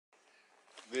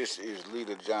This is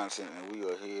Leader Johnson, and we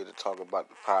are here to talk about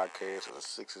the podcast of the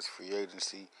Sixers free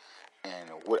agency and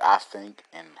what I think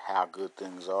and how good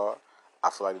things are. I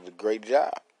feel like they did a great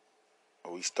job.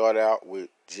 We start out with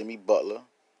Jimmy Butler.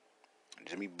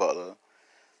 Jimmy Butler.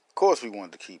 Of course, we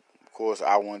wanted to keep him. Of course,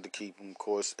 I wanted to keep him. Of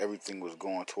course, everything was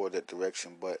going toward that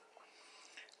direction. But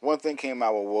one thing came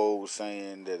out with Woj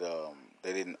saying that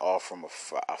they didn't offer him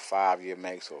a 5-year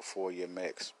max or a 4-year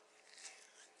max.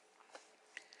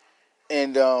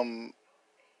 And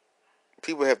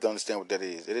people have to understand what that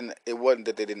is. It wasn't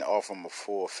that they didn't offer him a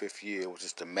 4 or 5th year. It was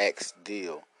just the max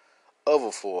deal of a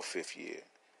 4 or 5th year,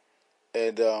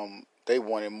 and they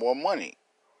wanted more money.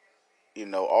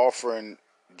 Offering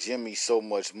Jimmy so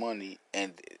much money,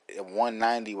 and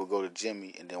 190 would go to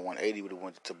Jimmy, and then 180 would have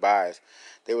went to Tobias.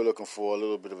 They were looking for a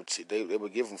little bit of a. They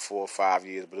would give him 4 or 5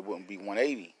 years, but it wouldn't be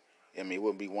 180. I mean, it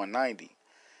wouldn't be 190.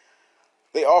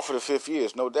 They offered a 5th year,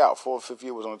 no doubt. 4th or 5th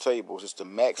year was on the table. Just the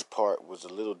max part was a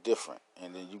little different.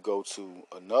 And then you go to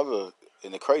another,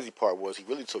 and the crazy part was he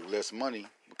really took less money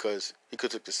because he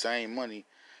could have took the same money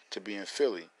to be in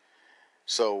Philly.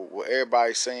 So what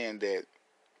everybody's saying that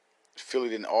Philly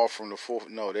didn't offer him the 4th,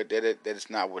 no, that is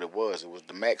not what it was. It was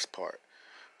the max part.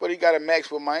 But he got a max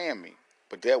with Miami.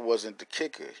 But that wasn't the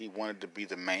kicker. He wanted to be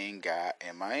the main guy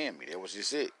in Miami. That was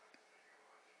just it.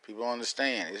 People don't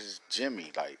understand. This is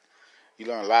Jimmy. Like, you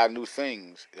learn a lot of new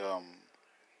things.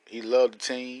 He loved the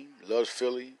team, loved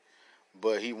Philly,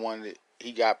 but he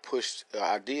got pushed. The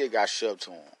idea got shoved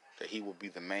to him that he would be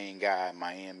the main guy in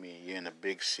Miami, and you're in a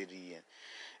big city, and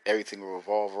everything will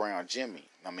revolve around Jimmy.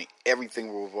 I mean,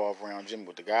 everything will revolve around Jimmy.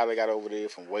 With the guy they got over there,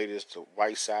 from Waiters to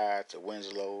Whiteside to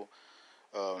Winslow,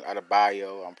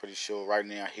 Adebayo, I'm pretty sure right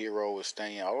now Hero is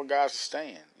staying. All the guys are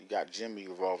staying. You got Jimmy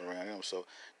revolving around him, so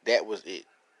that was it.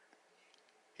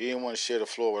 He didn't want to share the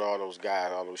floor with all those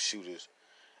guys, all those shooters.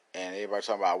 And everybody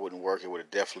talking about I wouldn't work. It would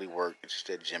have definitely worked. It's just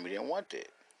that Jimmy didn't want that.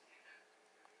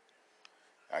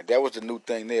 All right, that was the new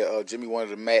thing there. Jimmy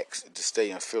wanted the max to stay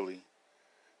in Philly.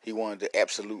 He wanted the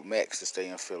absolute max to stay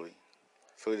in Philly.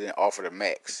 Philly didn't offer the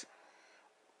max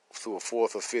through a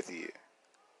 4th or 5th year.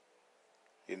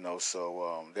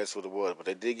 So that's what it was. But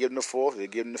they did give him the 4th. They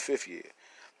did give him the 5th year.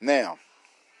 Now,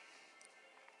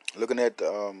 looking at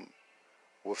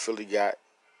what Philly got,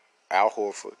 Al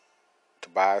Horford,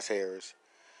 Tobias Harris,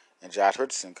 and Josh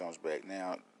Richardson comes back.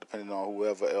 Now, depending on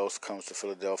whoever else comes to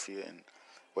Philadelphia, and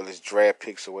whether it's draft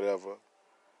picks or whatever,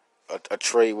 a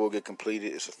trade will get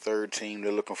completed. It's a third team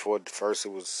they're looking for. At first,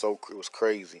 it was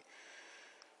crazy.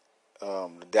 The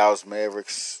Dallas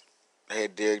Mavericks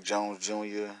had Derrick Jones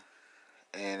Jr.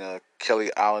 and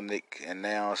Kelly Olynyk, and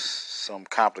now some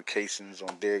complications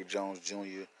on Derrick Jones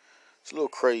Jr. It's a little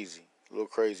crazy,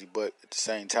 but at the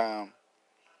same time,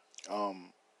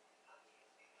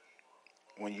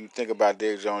 when you think about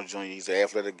Derrick Jones Jr., he's an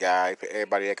athletic guy.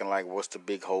 Everybody acting like, what's the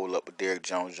big hole up with Derrick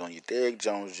Jones Jr.? Derrick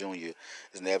Jones Jr.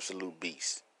 is an absolute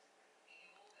beast.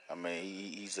 I mean,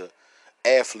 he's an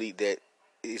athlete that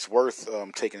is worth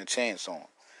taking a chance on.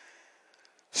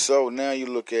 So now you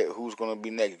look at who's going to be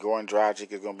next. Goran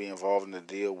Dragic is going to be involved in the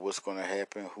deal. What's going to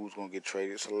happen? Who's going to get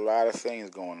traded? It's a lot of things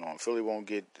going on. Philly won't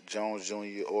get Jones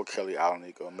Jr. or Kelly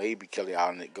Olynyk, or maybe Kelly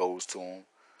Olynyk goes to him.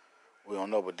 We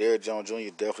don't know, but Derrick Jones Jr.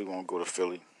 definitely won't go to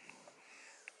Philly.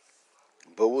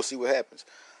 But we'll see what happens.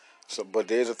 But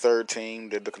there's a third team.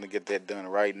 They're looking to get that done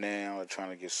right now. They're trying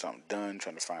to get something done,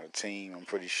 trying to find a team. I'm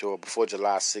pretty sure before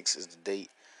July 6th is the date.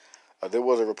 There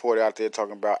was a report out there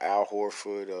talking about Al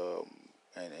Horford,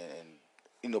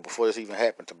 and before this even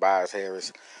happened, Tobias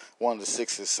Harris, one of the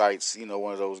Sixers sites,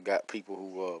 one of those people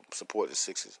who support the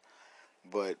Sixers.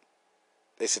 But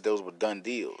they said those were done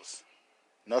deals.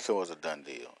 Nothing was a done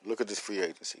deal. Look at this free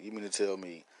agency. You mean to tell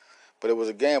me? But it was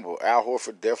a gamble. Al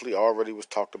Horford definitely already was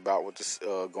talked about with this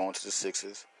going to the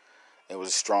Sixers. It was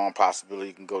a strong possibility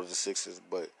he can go to the Sixers,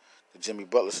 but the Jimmy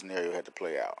Butler scenario had to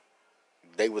play out.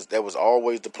 That was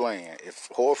always the plan. If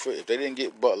they didn't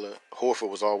get Butler,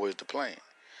 Horford was always the plan.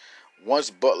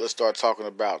 Once Butler started talking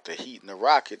about the Heat and the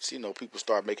Rockets, people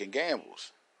started making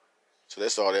gambles. So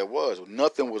that's all that was.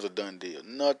 Nothing was a done deal.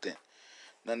 Nothing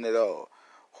at all.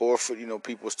 Horford,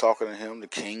 people was talking to him. The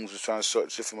Kings was trying to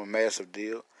shift him a massive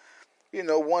deal.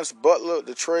 Once Butler,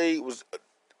 the trade was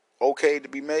okay to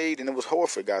be made, and it was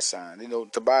Horford got signed.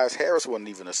 Tobias Harris wasn't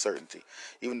even a certainty,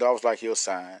 even though I was like, he'll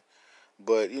sign.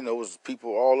 But, it was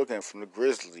people all looking at from the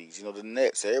Grizzlies, the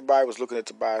Nets. Everybody was looking at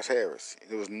Tobias Harris.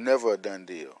 It was never a done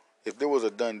deal. If there was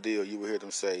a done deal, you would hear them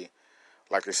say,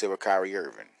 like they said with Kyrie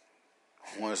Irving,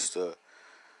 once the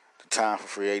time for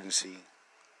free agency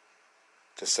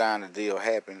to sign the deal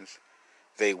happens,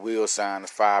 they will sign a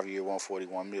 5-year,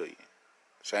 $141 million.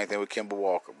 Same thing with Kemba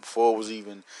Walker. Before it was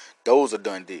even, those are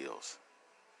done deals.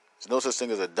 There's no such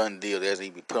thing as a done deal that hasn't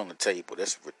even put on the table.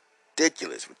 That's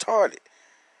ridiculous, retarded.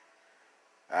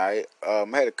 All right. I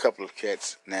had a couple of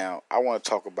cats. Now, I want to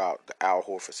talk about the Al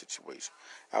Horford situation.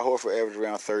 Al Horford averaged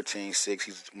around 13-6.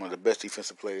 He's one of the best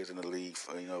defensive players in the league.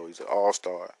 He's an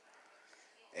all-star.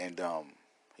 And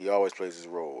he always plays his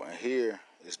role. And here,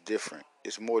 it's different.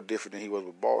 It's more different than he was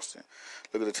with Boston.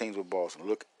 Look at the teams with Boston.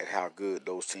 Look at how good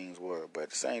those teams were. But at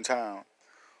the same time,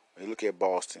 when you look at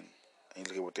Boston and you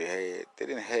look at what they had, they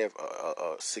didn't have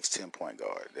a 6'10" point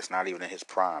guard. That's not even in his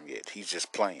prime yet. He's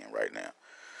just playing right now.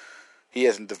 He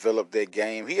hasn't developed that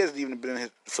game. He hasn't even been in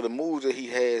for the moves that he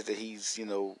has that he's,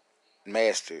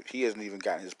 mastered. He hasn't even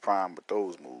gotten his prime with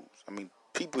those moves. I mean,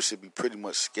 people should be pretty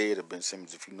much scared of Ben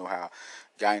Simmons if you know how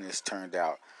Guinness turned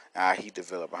out, how he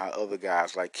developed, how other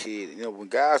guys like Kidd. When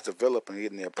guys develop and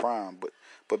get in their prime,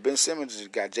 but Ben Simmons has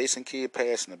got Jason Kidd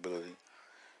passing ability.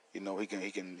 He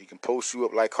can post you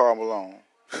up like Karl Malone.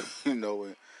 And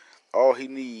all he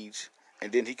needs,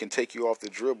 and then he can take you off the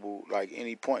dribble like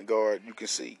any point guard you can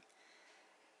see.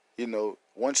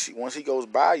 Once he goes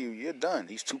by you, you're done.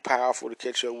 He's too powerful to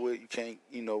catch up with. You can't,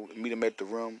 meet him at the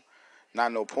rim.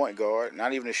 Not no point guard,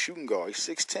 not even a shooting guard. He's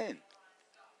 6'10".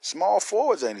 Small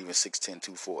forwards ain't even 6'10",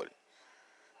 240.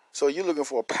 So you're looking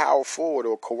for a power forward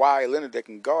or Kawhi Leonard that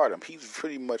can guard him. He's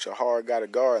pretty much a hard guy to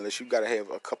guard unless you got to have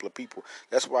a couple of people.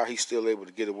 That's why he's still able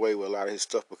to get away with a lot of his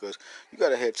stuff because you got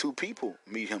to have two people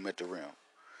meet him at the rim.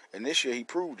 And this year he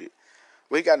proved it.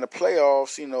 When he got in the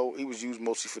playoffs, he was used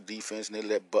mostly for defense, and they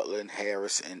let Butler and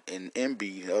Harris and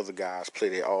Embiid and other guys play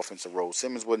their offensive role.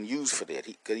 Simmons wasn't used for that.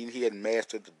 He hadn't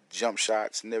mastered the jump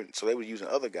shots, and so they were using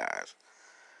other guys.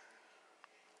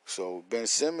 So Ben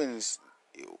Simmons,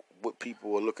 what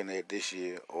people are looking at this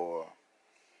year, or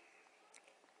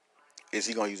is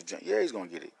he going to use the jump? Yeah, he's going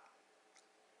to get it.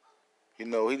 He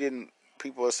didn't.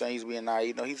 People are saying he's being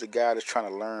naive. No, he's a guy that's trying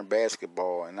to learn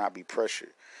basketball and not be pressured.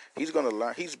 He's going to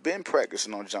learn. He's been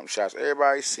practicing on jump shots.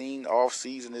 Everybody's seen off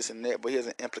season this and that, but he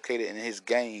hasn't implicated in his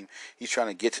game. He's trying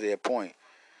to get to that point.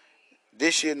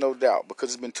 This year, no doubt, because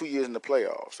it's been 2 years in the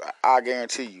playoffs. I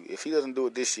guarantee you, if he doesn't do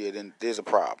it this year, then there's a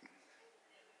problem.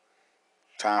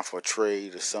 Time for a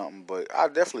trade or something, but I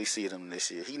definitely see it in him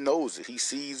this year. He knows it. He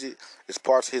sees it. It's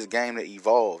parts of his game that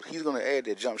evolved. He's going to add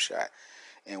that jump shot.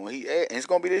 And when and it's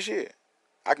going to be this year.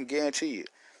 I can guarantee it.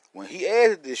 When he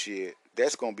adds it this year,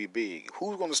 that's going to be big.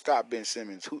 Who's going to stop Ben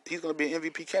Simmons? He's going to be an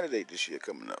MVP candidate this year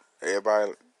coming up.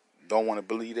 Everybody don't want to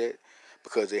believe that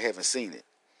because they haven't seen it.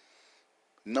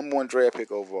 Number 1 draft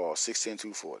pick overall, 6'10",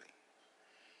 240.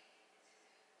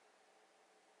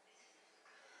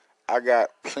 I got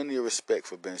plenty of respect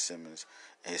for Ben Simmons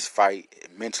and his fight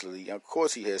mentally. Of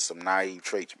course, he has some naive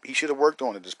traits. He should have worked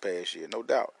on it this past year, no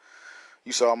doubt.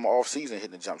 You saw him off season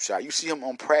hitting the jump shot. You see him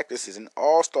on practices and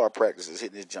all-star practices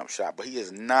hitting his jump shot, but he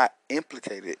is not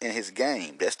implicated in his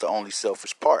game. That's the only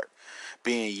selfish part.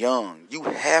 Being young, you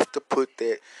have to put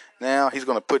that. Now he's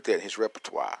going to put that in his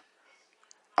repertoire.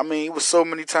 I mean, it was so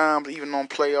many times, even on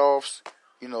playoffs,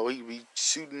 he be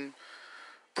shooting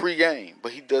pre-game,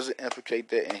 but he doesn't implicate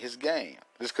that in his game.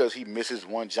 Just because he misses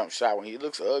one jump shot when he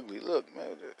looks ugly. Look,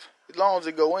 man, as long as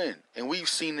it go in, and we've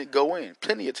seen it go in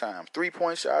plenty of times.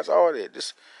 3-point shots, all that,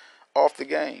 just off the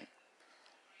game.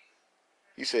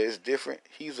 You say it's different.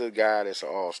 He's a guy that's an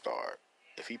all-star.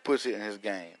 If he puts it in his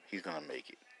game, he's gonna make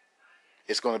it.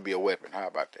 It's gonna be a weapon. How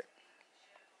about that?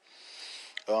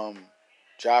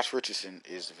 Josh Richardson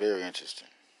is very interesting.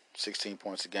 16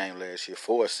 points a game last year,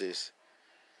 4 assists.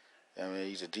 I mean,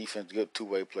 he's a good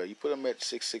two-way player. You put him at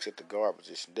 6'6" at the guard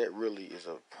position, that really is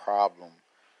a problem.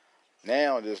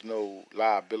 Now there's no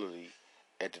liability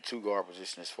at the two-guard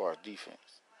position as far as defense.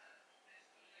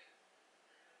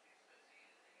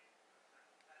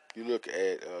 You look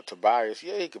at Tobias,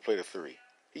 yeah, he can play the 3.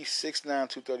 He's 6'9",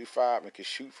 235, and can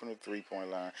shoot from the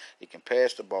three-point line. He can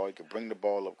pass the ball. He can bring the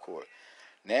ball up court.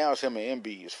 Now it's him and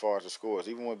Embiid as far as the scores.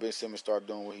 Even when Ben Simmons starts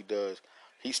doing what he does,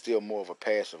 he's still more of a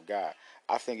passive guy.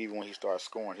 I think even when he starts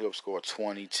scoring, he'll score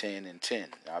 20, 10, and 10.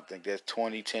 I think that's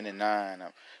 20, 10, and 9.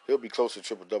 He'll be close to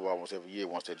triple-double almost every year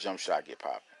once that jump shot get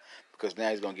popping. Because now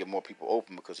he's going to get more people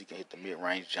open because he can hit the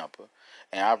mid-range jumper.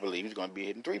 And I believe he's going to be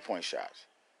hitting three-point shots.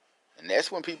 And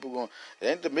that's when people going, it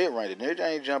ain't the mid-range. The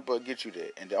mid-range jumper get you there.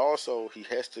 And also, he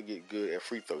has to get good at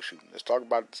free throw shooting. Let's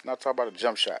not talk about a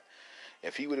jump shot.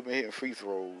 If he would have been hitting free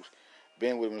throws,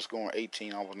 Ben would have been scoring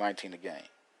 18, almost 19 a game.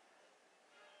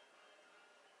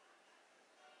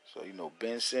 So,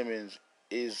 Ben Simmons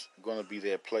is going to be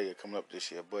that player coming up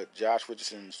this year. But Josh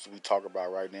Richardson, we talk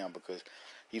about right now because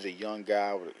he's a young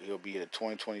guy. He'll be at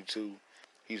 2022.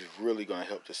 He's really going to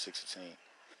help the Sixers team.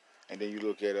 And then you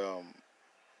look at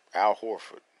Al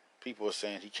Horford. People are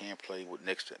saying he can't play with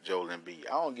next to Joel Embiid.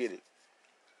 I don't get it.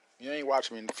 You ain't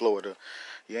watching him in Florida.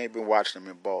 You ain't been watching him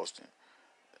in Boston.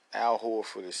 Al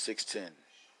Horford is 6'10".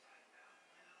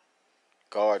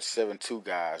 Guard 7'2"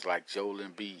 guys like Joel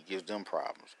Embiid gives them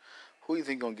problems. Who do you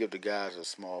think gonna give the guys a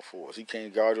small force? He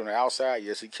can't guard on the outside?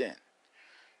 Yes, he can.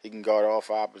 He can guard all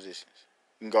 5 positions.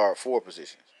 He can guard 4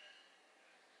 positions.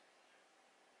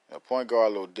 A point guard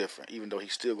a little different, even though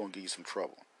he's still gonna give you some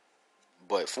trouble.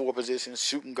 But 4 positions,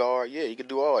 shooting guard, yeah, he can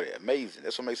do all that. Amazing.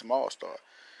 That's what makes him all-star.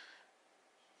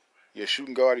 You're a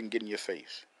shooting guard, he can get in your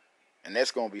face. And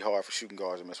that's going to be hard for shooting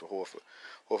guards to mess with Horford.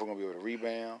 Horford going to be able to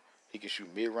rebound. He can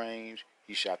shoot mid-range.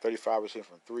 He shot 35%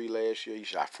 from 3 last year. He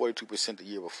shot 42% the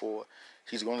year before.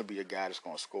 He's going to be a guy that's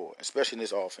going to score, especially in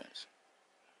this offense.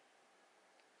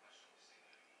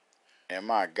 And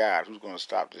my God, who's going to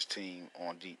stop this team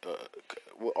on the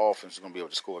what offense is going to be able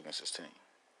to score against this team?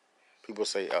 People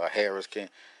say Harris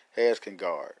can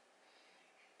guard.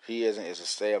 He isn't as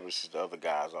established as the other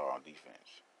guys are on defense.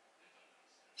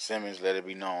 Simmons, let it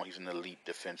be known, he's an elite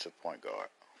defensive point guard.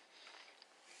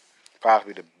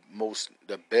 Probably the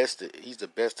best. He's the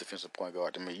best defensive point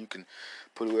guard to me. You can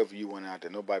put whoever you want out there.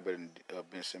 Nobody better than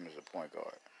Ben Simmons a point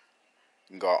guard.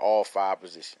 You can guard all 5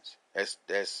 positions. That's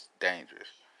dangerous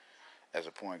as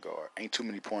a point guard. Ain't too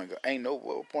many point guards. Ain't no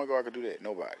point guard can do that.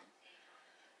 Nobody.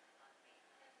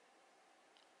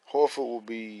 Horford will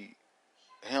be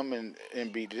him and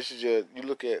Embiid. This is just, you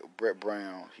look at Brett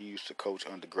Brown. He used to coach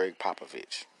under Greg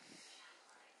Popovich.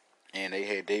 And they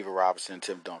had David Robinson and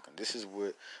Tim Duncan. This is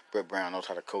what Brett Brown knows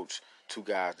how to coach 2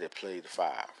 guys that play the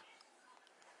 5.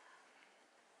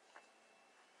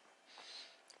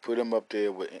 Put him up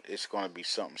there with, it's going to be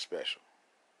something special.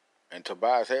 And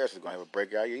Tobias Harris is going to have a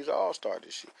breakout year. He's an all-star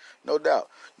this year. No doubt.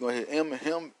 You're going to hit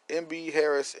him, Embiid,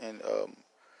 Harris, and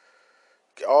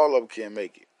all of them can't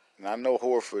make it. And I know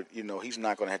Horford, he's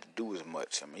not going to have to do as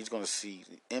much. I mean, he's going to see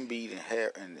Embiid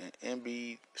and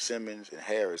Embiid, Simmons, and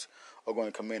Harris are going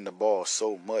to command the ball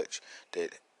so much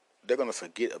that they're going to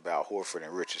forget about Horford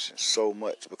and Richardson so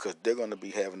much because they're going to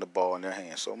be having the ball in their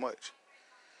hands so much.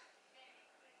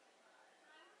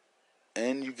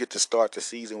 And you get to start the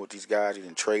season with these guys. You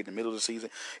didn't trade in the middle of the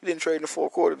season. You didn't trade in the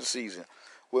fourth quarter of the season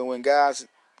when guys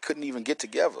couldn't even get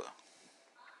together.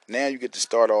 Now you get to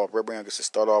start off. Brett Brown gets to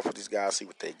start off with these guys, see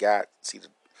what they got, see the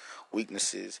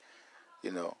weaknesses,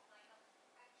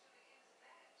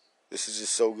 This is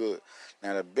just so good.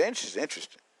 Now, the bench is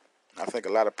interesting. I think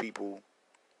a lot of people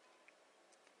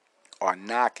are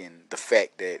knocking the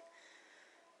fact that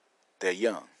they're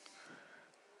young.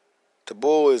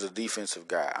 Tabor is a defensive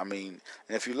guy. I mean,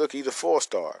 and if you look, he's a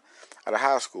 4-star out of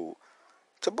high school.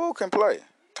 Tabor can play.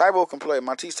 Tybor can play.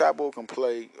 Matisse Tybor can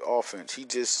play offense. He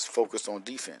just focused on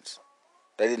defense.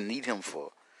 They didn't need him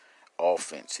for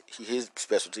offense. His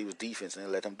specialty was defense, and they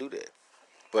let him do that.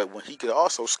 But when he could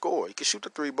also score, he could shoot the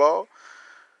 3 ball.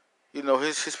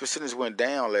 His percentage went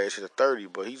down last year to 30,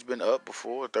 but he's been up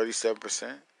before,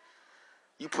 37%.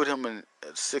 You put him in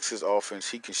Sixers offense,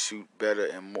 he can shoot better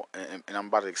and more. And I'm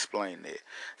about to explain that.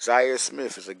 Zaire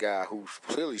Smith is a guy who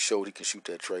clearly showed he can shoot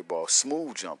that tray ball.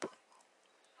 Smooth jumper.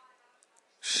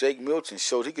 Shake Milton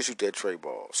showed he can shoot that tray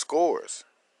ball. Scores.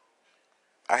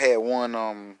 I had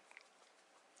one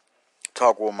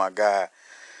talk with my guy.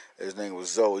 His name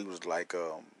was Zoe. He was like,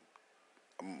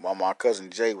 my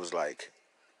cousin Jay was like,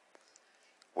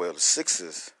 well, the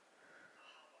Sixers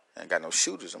ain't got no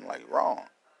shooters. I'm like, wrong.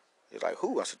 He's like,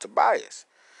 who? I said, Tobias.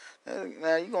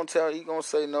 Now you gonna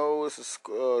say no? It's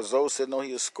Zoe said no.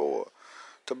 He a scorer.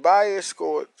 Tobias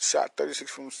shot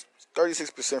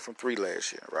 36% from 3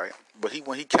 last year, right? But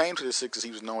when he came to the Sixers,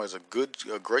 he was known as a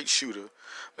great shooter.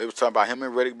 They was talking about him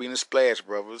and Redick being the Splash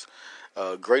Brothers,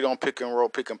 great on pick and roll,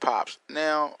 pick and pops.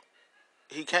 Now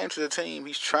he came to the team.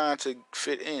 He's trying to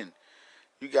fit in.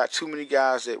 You got too many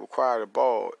guys that require the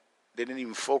ball. They didn't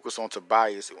even focus on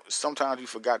Tobias. Sometimes you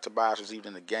forgot Tobias was even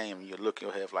in the game. And you look,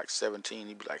 he'll have like 17.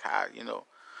 He'd be like, hi,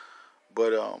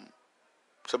 But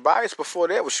Tobias before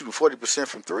that was shooting 40%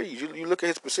 from 3. You look at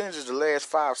his percentages the last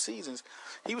 5 seasons,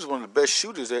 he was one of the best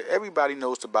shooters. That everybody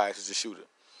knows Tobias is a shooter.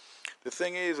 The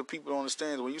thing is, what people don't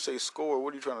understand is when you say score,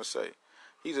 what are you trying to say?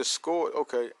 He's a scorer.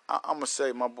 Okay, I'm going to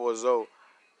say my boy Zoe,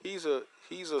 he's a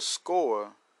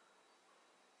scorer.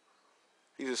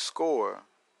 He's a scorer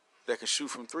that can shoot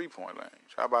from 3-point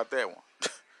range. How about that one?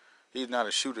 He's not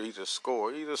a shooter. He's a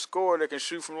scorer. He's a scorer that can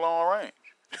shoot from long range.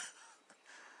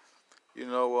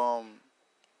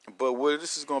 But what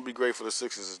this is going to be great for the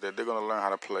Sixers is that they're going to learn how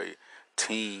to play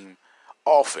team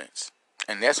offense.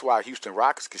 And that's why Houston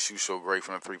Rockets can shoot so great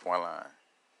from the 3-point line.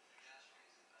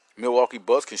 Milwaukee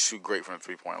Bucks can shoot great from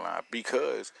the 3-point line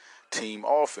because team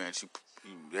offense.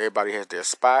 Everybody has their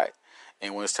spot,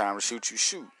 and when it's time to shoot, you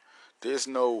shoot. There's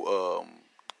no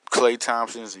Klay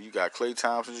Thompsons, and you got Klay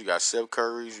Thompsons, you got Steph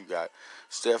Currys, you got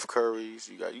Steph Currys,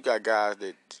 you got guys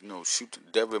that shoot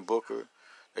Devin Booker.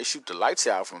 They shoot the lights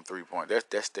out from 3-point.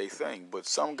 That's their thing. But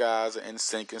some guys are in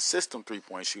sync and system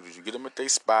 3-point shooters. You get them at their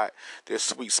spot, their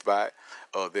sweet spot.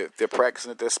 They're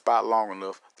practicing at their spot long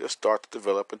enough. They'll start to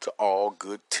develop into all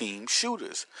good team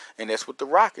shooters, and that's what the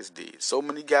Rockets did. So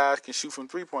many guys can shoot from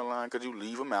 3-point line because you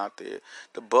leave them out there.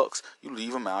 The Bucks, you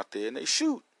leave them out there and they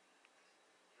shoot.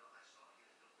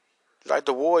 Like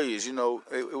the Warriors, you know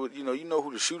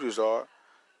who the shooters are.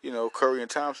 Curry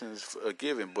and Thompson is a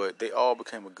given, but they all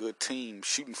became a good team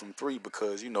shooting from three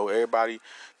because, everybody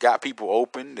got people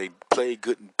open. They played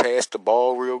good and passed the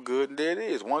ball real good, and there it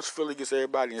is. Once Philly gets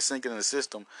everybody in sync in the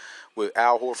system with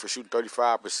Al Horford shooting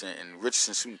 35% and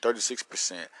Richardson shooting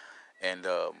 36% and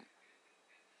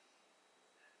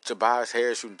Tobias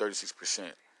Harris shooting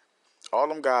 36%, all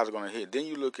them guys are going to hit. Then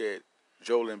you look at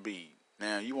Joel Embiid.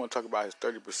 Now, you want to talk about his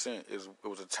 30%. It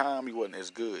was a time he wasn't as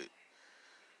good.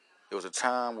 It was a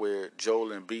time where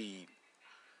Joel Embiid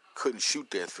couldn't shoot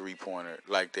that three-pointer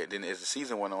like that. Then as the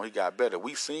season went on, he got better.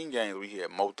 We've seen games where he had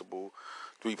multiple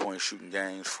three-point shooting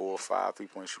games, 4 or 5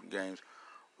 three-point shooting games.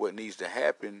 What needs to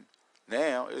happen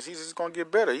now is he's just going to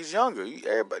get better. He's younger.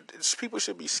 People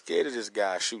should be scared of this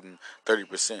guy shooting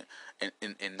 30%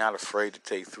 and not afraid to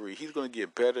take three. He's going to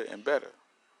get better and better.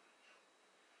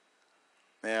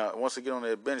 Now, once they get on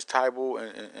that bench, Tybalt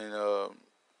and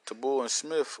Tabul and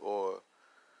Smith are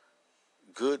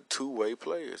good two-way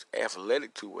players,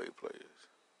 athletic two-way players.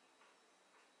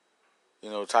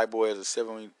 Tybalt has a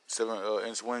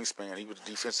 7-inch wingspan. He was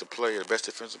the defensive player, the best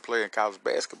defensive player in college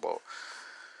basketball.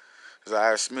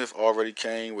 Zaire Smith already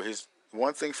came with his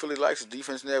one thing Philly likes is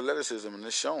defense and athleticism, and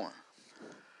it's showing.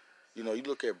 You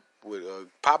look at with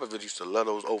Popovich used to love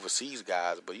those overseas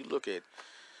guys, but you look at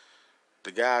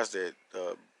the guys that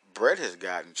Brett has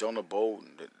gotten, Jonah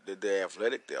Bolden, they're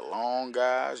athletic, they're long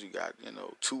guys. You got,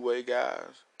 two-way guys.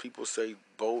 People say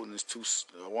Bolden is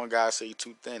one guy say he's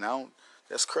too thin.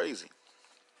 That's crazy.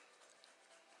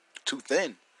 Too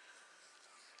thin.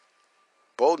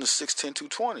 Bolden is 6'10",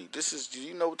 220. Do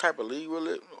you know what type of league we're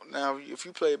living? Now, if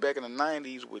you played back in the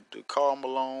 90s with Karl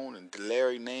Malone and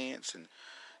Larry Nance and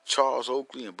Charles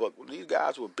Oakley and Buck, these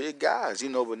guys were big guys,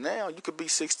 but now you could be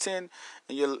 6'10", and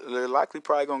you're likely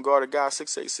probably going to guard a guy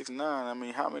 6'8", 6'9". I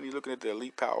mean, how many looking at the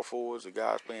elite power forwards, the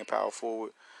guys playing power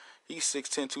forward? He's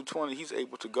 6'10", 220. He's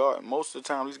able to guard. Most of the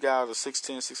time, these guys are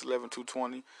 6'10", 6'11",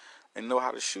 220 and know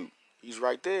how to shoot. He's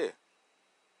right there.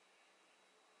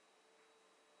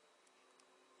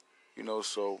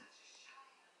 So,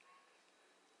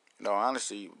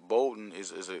 honestly, Bolden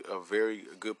is a very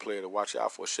good player to watch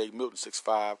out for. Shake Milton,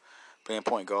 6'5", playing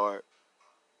point guard.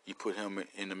 You put him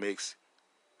in the mix.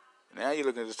 Now you're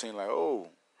looking at this team like, oh,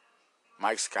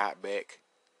 Mike Scott back.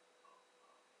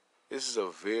 This is a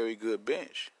very good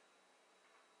bench.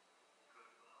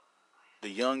 The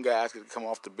young guys can come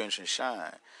off the bench and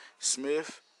shine.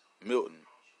 Smith, Milton.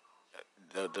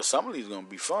 The summer league is going to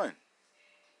be fun.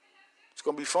 It's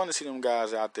going to be fun to see them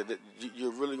guys out there.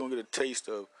 You're really going to get a taste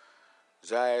of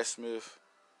Zaire Smith,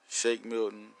 Shake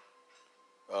Milton,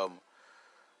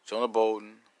 Jonah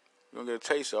Bolden. You're going to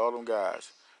get a taste of all them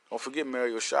guys. Don't forget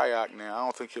Mario Shayok now. I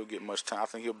don't think he'll get much time. I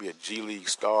think he'll be a G League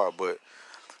star, but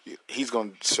he's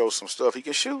going to show some stuff. He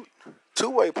can shoot.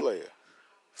 Two-way player.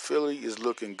 Philly is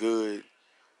looking good.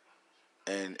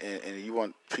 And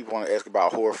people want to ask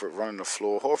about Horford running the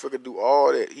floor. Horford could do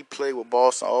all that. He played with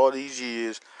Boston all these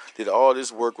years, did all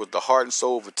this work with the heart and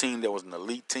soul of a team that was an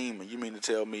elite team, and you mean to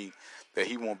tell me that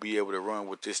he won't be able to run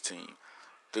with this team?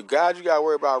 The guys you got to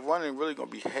worry about running really going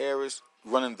to be Harris,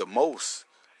 running the most.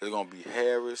 It's going to be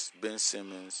Harris, Ben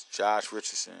Simmons, Josh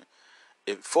Richardson.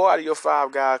 If 4 out of your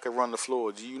 5 guys can run the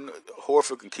floor, do you know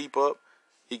Horford can keep up?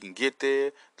 He can get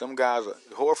there. Them guys,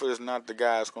 Horford is not the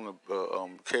guy that's going to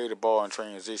carry the ball in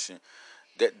transition.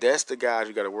 That's the guys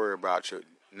you got to worry about. You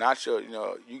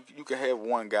can have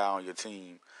one guy on your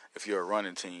team if you're a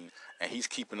running team, and he's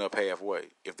keeping up halfway,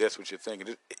 if that's what you're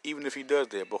thinking. Even if he does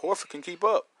that. But Horford can keep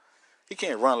up. He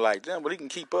can't run like them, but he can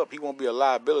keep up. He won't be a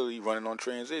liability running on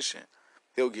transition.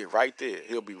 He'll get right there.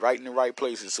 He'll be right in the right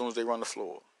place as soon as they run the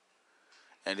floor.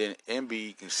 And then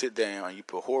Embiid can sit down and you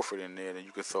put Horford in there, and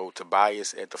you can throw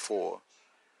Tobias at the 4.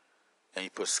 And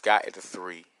you put Scott at the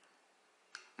 3.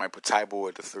 Might put Tybalt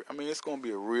at the 3. I mean, it's going to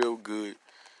be a real good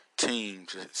team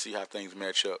to see how things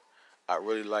match up. I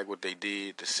really like what they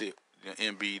did to sit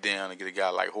Embiid down and get a guy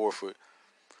like Horford.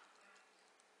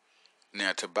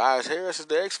 Now, Tobias Harris is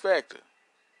the X factor.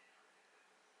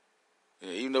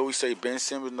 Yeah, even though we say Ben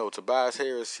Simmons, no, Tobias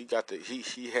Harris, he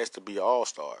has to be an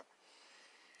all-star.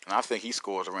 And I think he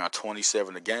scores around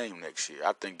 27 a game next year.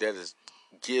 I think that is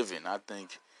given. I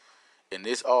think in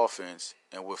this offense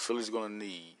and what Philly's going to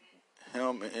need,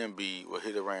 him and Embiid will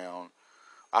hit around,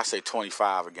 I say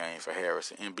 25 a game for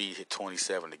Harris, and Embiid hit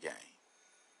 27 a game.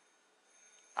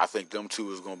 I think them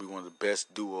two is going to be one of the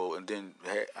best duo, and then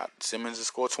Simmons will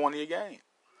score 20 a game.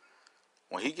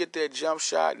 When he get that jump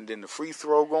shot and then the free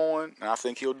throw going, and I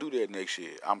think he'll do that next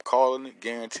year. I'm calling it,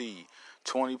 guaranteed.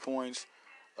 20 points,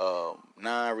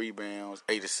 9 rebounds,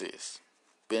 8 assists.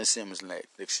 Ben Simmons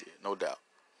next year, no doubt.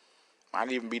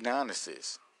 Might even be 9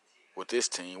 assists with this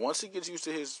team. Once he gets used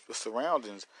to his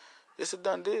surroundings, it's a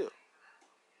done deal.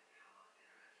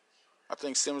 I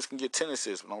think Simmons can get 10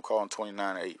 assists, but I'm calling 29-8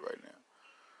 right now.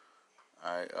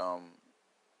 All right,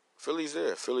 Philly's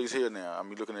there. Philly's here now. I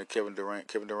mean, looking at Kevin Durant.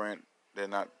 Kevin Durant, they're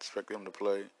not expecting him to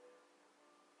play.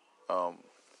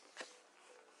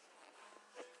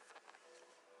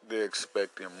 They're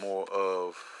expecting more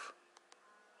of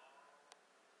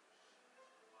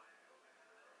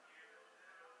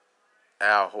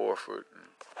Al Horford.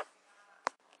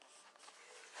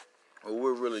 What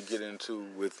we're really getting into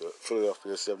with the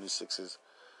Philadelphia 76ers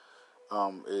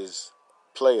is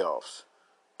playoffs.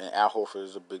 And Al Horford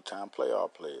is a big-time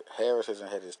playoff player. Harris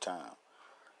hasn't had his time.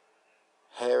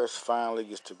 Harris finally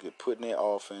gets to get put in that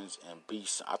offense and be.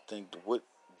 I think what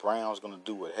Brown's going to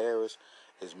do with Harris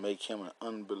is make him an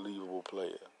unbelievable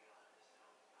player.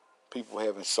 People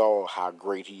haven't saw how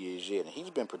great he is yet. And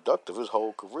he's been productive his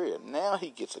whole career. Now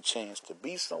he gets a chance to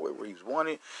be somewhere where he's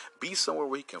wanted, be somewhere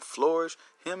where he can flourish.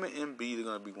 Him and Embiid are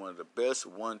going to be one of the best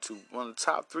one of the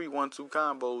top 3 1-2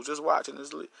 combos just watching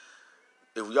this league.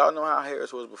 If y'all know how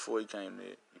Harris was before he came there,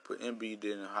 you put Embiid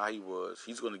in and how he was,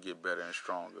 he's going to get better and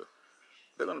stronger.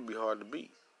 They're going to be hard to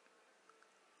beat.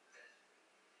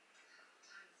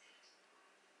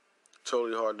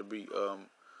 Totally hard to beat.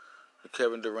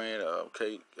 Kevin Durant,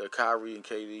 Kyrie and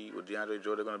KD with DeAndre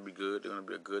Jordan, they're going to be good. They're going to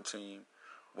be a good team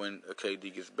when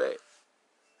KD gets back.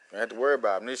 You don't have to worry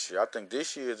about them this year. I think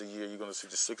this year is the year you're going to see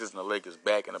the Sixers and the Lakers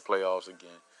back in the playoffs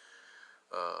again.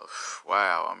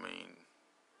 Wow, I mean,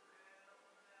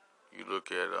 you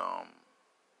look at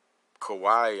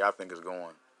Kawhi, I think, is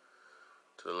going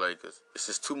to the Lakers. It's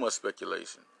just too much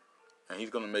speculation. And he's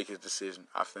going to make his decision.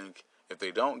 I think if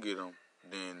they don't get him,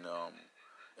 then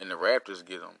and the Raptors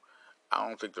get him, I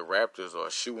don't think the Raptors are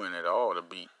shoo-in at all to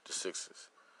beat the Sixers.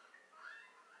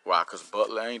 Why? Because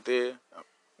Butler ain't there.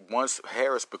 Once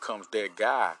Harris becomes that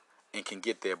guy and can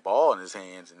get that ball in his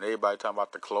hands, and everybody talking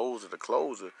about the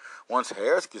closer, once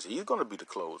Harris gets, he's going to be the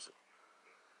closer.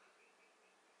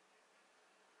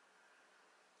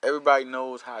 Everybody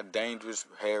knows how dangerous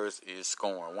Harris is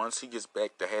scoring. Once he gets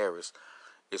back to Harris,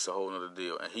 it's a whole other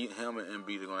deal. And him and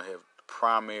Embiid are going to have the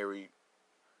primary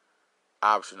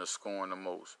option of scoring the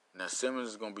most. Now, Simmons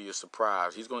is going to be a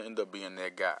surprise. He's going to end up being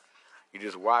that guy. You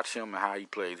just watch him and how he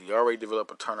plays. He already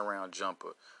developed a turnaround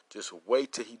jumper. Just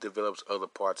wait till he develops other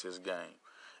parts of his game.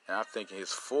 And I think in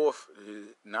his fourth,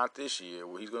 not this year,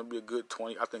 where he's going to be a good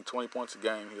 20 points a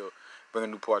game, he'll bring a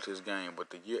new part to his game. But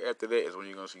the year after that is when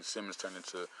you're going to see Simmons turn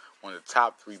into one of the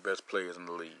top 3 best players in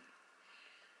the league.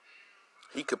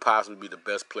 He could possibly be the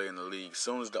best player in the league. As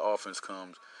soon as the offense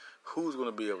comes, who's going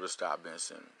to be able to stop Ben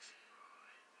Simmons?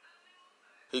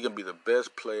 He can be the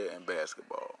best player in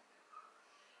basketball.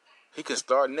 He can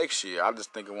start next year. I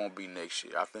just think it won't be next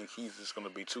year. I think he's just going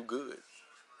to be too good.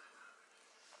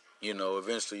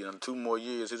 Eventually, in 2 more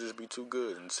years, he'll just be too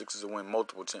good, and the Sixers will win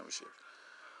multiple championships.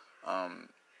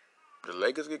 The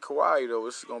Lakers get Kawhi, though,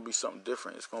 it's going to be something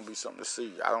different. It's going to be something to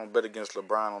see. I don't bet against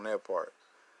LeBron on that part.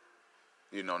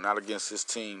 Not against his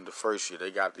team the first year.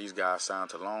 They got these guys signed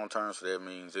to long term, so that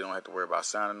means they don't have to worry about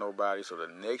signing nobody. So the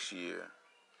next year,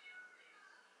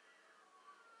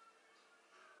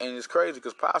 and it's crazy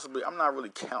because possibly I'm not really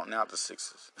counting out the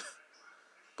Sixers.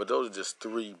 But those are just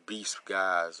 3 beast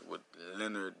guys with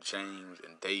Leonard, James,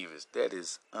 and Davis.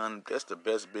 That's the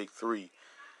best big 3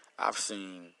 I've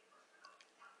seen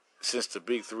since the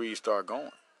big 3 start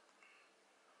going.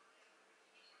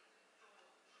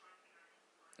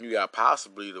 You got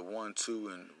possibly the 1, 2,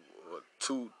 and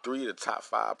 2, 3 of the top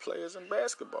 5 players in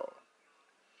basketball.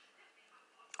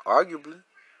 Arguably.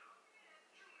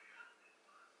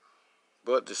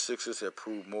 But the Sixers have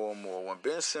proved more and more. When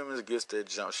Ben Simmons gets that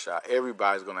jump shot,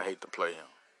 everybody's going to hate to play him.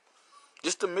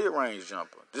 Just a mid-range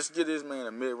jumper. Just get this man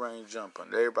a mid-range jumper,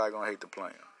 and everybody's going to hate to play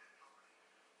him.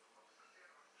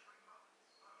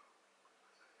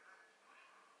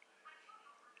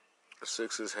 The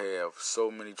Sixers have so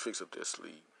many tricks up their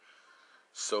sleeve.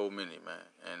 So many, man.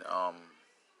 And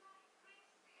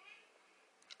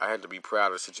I had to be proud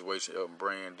of the situation Elton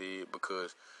Brand did,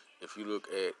 because if you look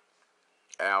at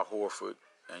Al Horford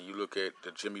and you look at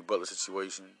the Jimmy Butler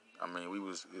situation, I mean, it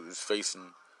was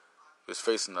facing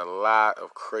a lot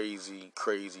of crazy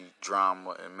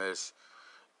drama and mess,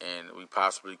 and we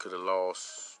possibly could have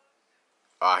lost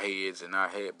our heads and our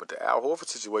head. But the Al Horford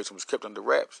situation was kept under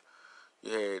wraps.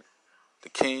 You had the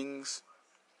Kings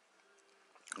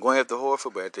going after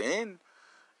Horford, but at the end,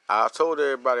 I told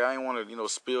everybody I didn't want to,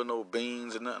 spill no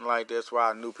beans or nothing like that. That's why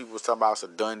I knew people was talking about it's a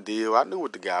done deal. I knew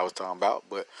what the guy was talking about,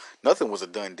 but nothing was a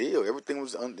done deal. Everything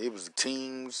was it was the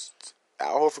teams.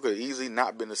 Al Horford could have easily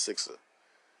not been a Sixer.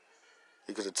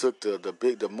 He could have took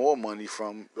the more money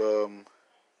from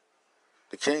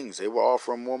the Kings. They were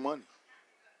offering more money.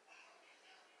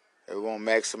 They were going to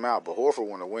max him out, but Horford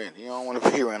want to win. He don't want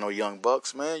to be around no young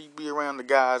bucks, man. You be around the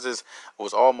guys that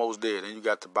was almost there. Then you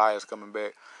got Tobias coming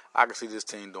back. I can see this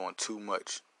team doing too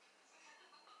much.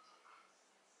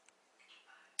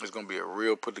 It's going to be a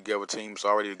real put-together team. It's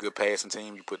already a good passing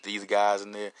team. You put these guys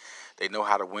in there. They know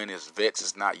how to win as vets.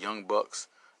 It's not young bucks.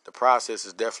 The process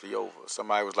is definitely over.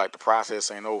 Somebody was like, the process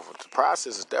ain't over. The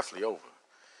process is definitely over.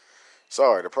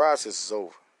 Sorry, the process is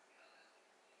over.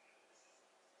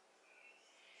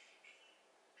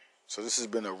 So this has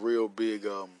been a real big.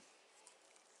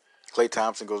 Klay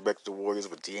Thompson goes back to the Warriors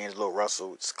with D'Angelo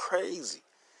Russell. It's crazy.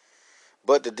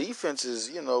 But the defense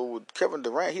is, with Kevin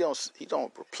Durant, he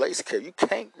don't replace Kevin. You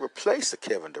can't replace a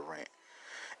Kevin Durant.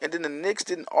 And then the Knicks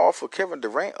didn't offer Kevin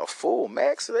Durant a full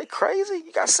max. Are they crazy?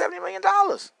 You got $70 million.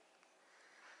 I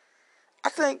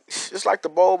think it's like the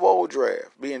Bobo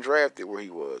draft, being drafted where he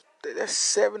was. That's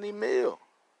 $70 million.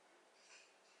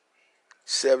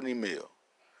 $70 million.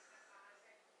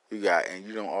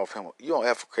 You don't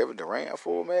offer Kevin Durant a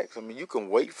full max. I mean, you can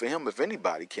wait for him if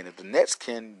anybody can. If the Nets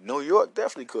can, New York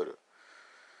definitely could have.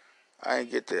 I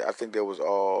didn't get that. I think that was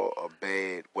all a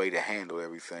bad way to handle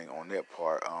everything on that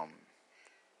part.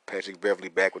 Patrick Beverly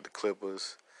back with the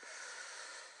Clippers.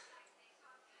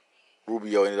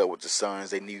 Rubio ended up with the Suns.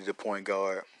 They needed a point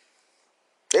guard.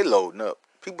 They loading up.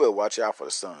 People better watch out for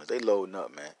the Suns. They loading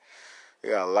up, man. They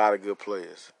got a lot of good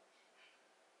players.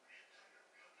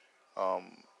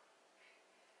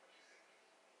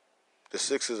 The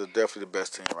Sixers are definitely the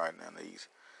best team right now in the East.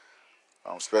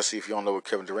 Especially if you don't know where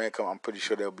Kevin Durant comes. I'm pretty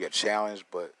sure there'll be a challenge,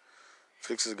 but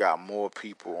Sixers got more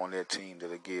people on their team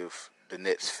that'll give the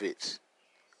Nets fits.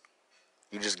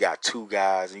 You just got two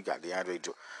guys, and you got DeAndre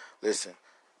Jordan. Listen,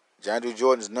 DeAndre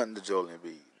Jordan is nothing to Joel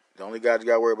Embiid. The only guys you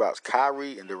got to worry about is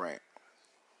Kyrie and Durant.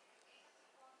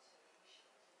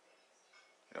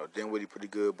 Dinwiddie pretty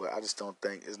good, but I just don't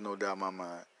think, there's no doubt in my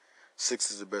mind,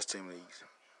 Sixers is the best team in the East.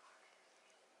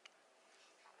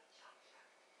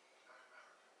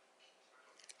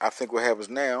 I think what happens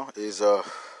now is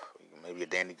maybe a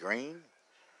Danny Green.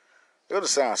 They're going to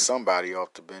sign somebody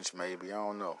off the bench, maybe. I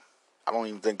don't know. I don't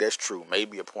even think that's true.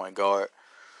 Maybe a point guard,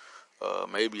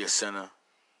 maybe a center.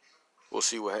 We'll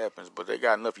see what happens. But they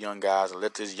got enough young guys, and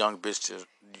let this young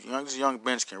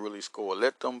bench can really score.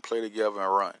 Let them play together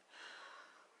and run.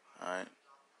 All right.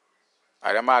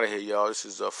 All right, I'm out of here, y'all. This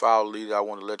is Foul Leader. I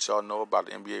want to let y'all know about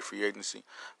the NBA free agency.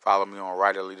 Follow me on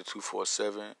Writer Leader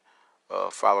 247.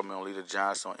 Follow me on Leader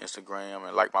Johnson on Instagram,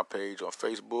 and like my page on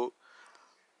Facebook.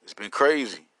 It's been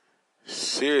crazy.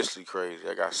 Seriously crazy.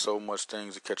 I got so much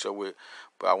things to catch up with,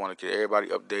 but I want to get everybody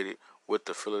updated with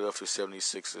the Philadelphia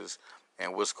 76ers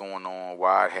and what's going on,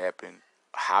 why it happened,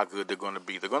 how good they're going to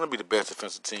be. They're going to be the best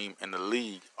defensive team in the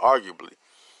league, arguably.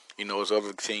 There's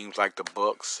other teams like the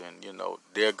Bucks, and,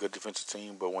 they're a good defensive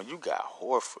team, but when you got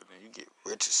Horford and you get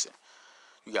Richardson,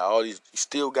 you got all these, you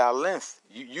still got length.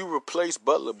 You replace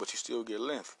Butler, but you still get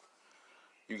length.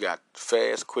 You got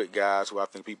fast, quick guys who I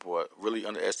think people are really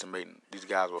underestimating. These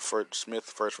guys were Smith,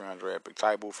 first-round draft pick.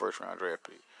 Tybull, first-round draft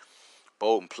pick.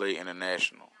 Bolton played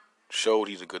international. Showed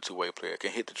he's a good two-way player.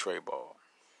 Can hit the tray ball.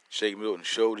 Shake Milton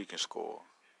showed he can score.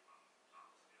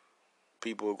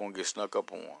 People are going to get snuck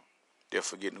up on. They're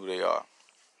forgetting who they are. All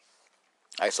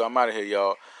right, so I'm out of here,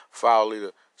 y'all. Foul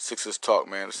Leader, Sixers Talk,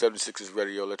 man. The 76ers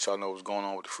Radio. Let y'all know what's going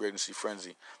on with the free agency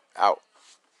frenzy. Out.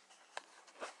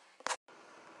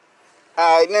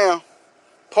 All right, now,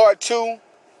 part 2.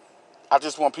 I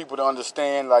just want people to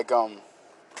understand,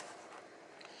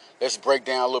 let's break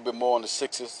down a little bit more on the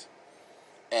Sixers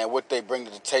and what they bring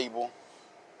to the table.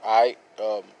 All right.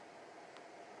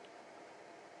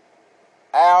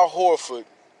 Al Horford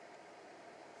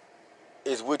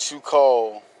is what you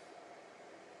call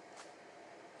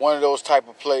one of those type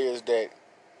of players that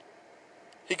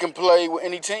he can play with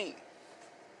any team.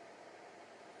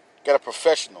 Got a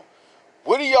professional.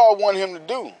 What do y'all want him to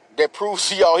do that proves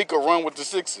to y'all he could run with the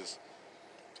Sixers?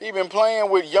 He been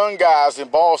playing with young guys in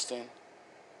Boston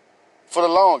for the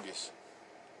longest.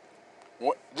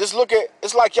 Just look at,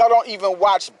 it's like y'all don't even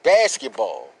watch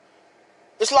basketball.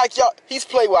 It's like y'all, he's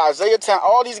played with Isaiah Thomas.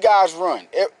 All these guys run.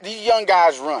 These young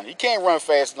guys run. He can't run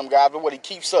fast as them guys, but what he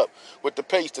keeps up with the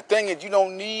pace. The thing is, you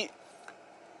don't need,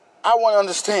 I want to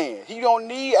understand, he don't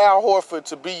need Al Horford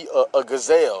to be a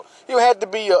gazelle. He don't have to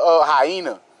be a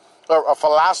hyena or a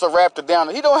velociraptor down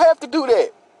there. He don't have to do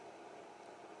that.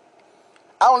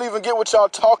 I don't even get what y'all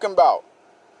talking about.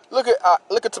 Look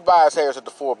at Tobias Harris at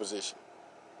the 4 position.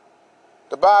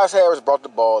 Tobias Harris brought the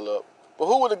ball up. But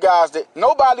who were the guys that,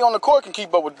 nobody on the court can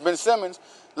keep up with Ben Simmons,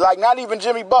 like not even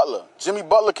Jimmy Butler. Jimmy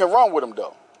Butler can run with him,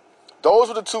 though. Those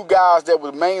were the 2 guys that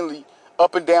were mainly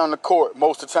up and down the court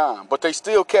most of the time. But they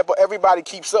still kept up. Everybody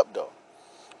keeps up, though.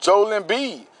 Joel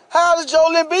Embiid. How does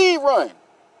Joel Embiid run?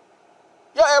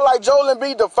 Y'all act like Joel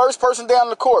Embiid the first person down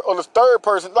the court or the third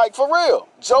person. Like, for real.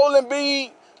 Joel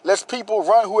Embiid lets people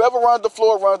run. Whoever runs the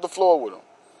floor with him.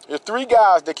 There's 3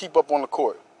 guys that keep up on the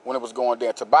court when it was going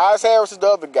down. Tobias Harris is the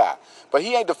other guy. But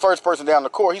he ain't the first person down the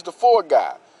court. He's the 4th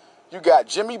guy. You got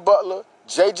Jimmy Butler,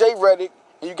 J.J. Redick,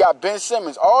 and you got Ben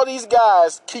Simmons. All these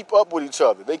guys keep up with each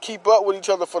other. They keep up with each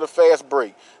other for the fast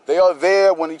break. They are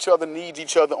there when each other needs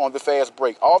each other on the fast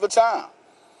break all the time.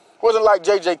 It wasn't like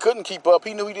J.J. couldn't keep up.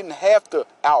 He knew he didn't have to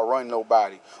outrun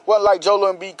nobody. It wasn't like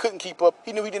Joel Embiid couldn't keep up.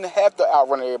 He knew he didn't have to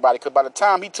outrun everybody because by the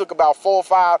time he took about 4 or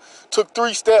 5, took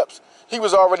 3 steps, he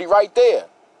was already right there.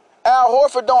 Al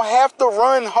Horford don't have to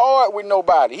run hard with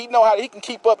nobody. He know how he can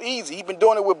keep up easy. He been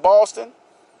doing it with Boston.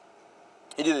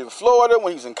 He did it in Florida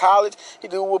when he was in college. He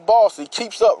did it with Boston. He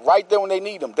keeps up right there when they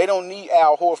need him. They don't need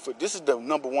Al Horford. This is the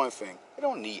number one thing. They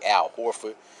don't need Al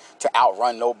Horford to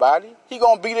outrun nobody. He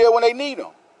gonna be there when they need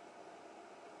him.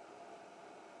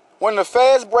 When the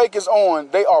fast break is on,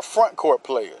 they are front court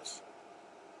players.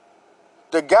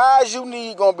 The guys you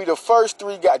need gonna be the first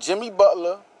 3 guys: Jimmy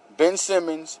Butler, Ben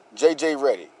Simmons, J.J.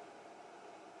 Redick.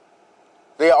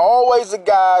 They're always the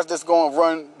guys that's going to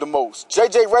run the most.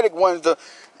 J.J. Redick runs the...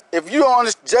 If you don't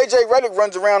understand, J.J. Redick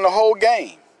runs around the whole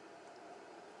game.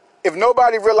 If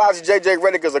nobody realizes J.J.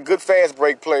 Redick is a good fast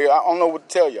break player, I don't know what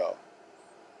to tell y'all.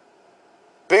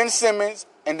 Ben Simmons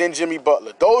and then Jimmy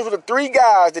Butler. Those were the 3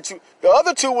 guys that you... The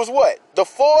other 2 was what? The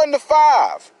 4 and the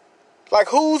 5. Like,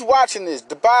 who's watching this?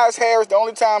 Tobias Harris, the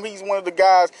only time he's one of the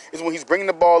guys is when he's bringing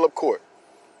the ball up court.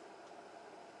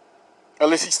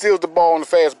 Unless he steals the ball on the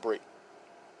fast break.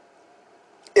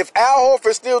 If Al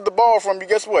Horford steals the ball from you,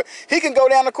 guess what? He can go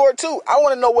down the court too. I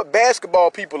want to know what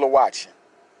basketball people are watching.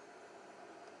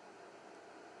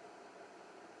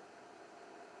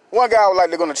 One guy was like,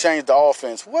 they're going to change the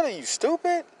offense. What are you,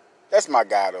 stupid? That's my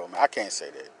guy, though, man. I can't say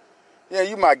that. Yeah,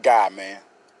 you my guy, man.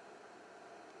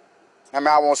 I mean,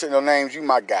 I won't say no names. You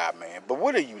my guy, man. But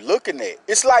what are you looking at?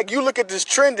 It's like you look at this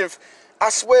trend and I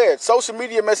swear, social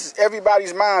media messes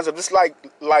everybody's minds up. Just like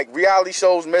reality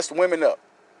shows mess women up.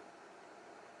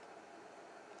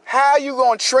 How you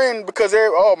going to trend because they're,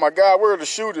 oh my God, where are the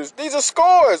shooters? These are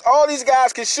scorers. All these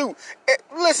guys can shoot.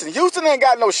 Listen, Houston ain't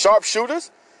got no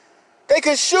sharpshooters. They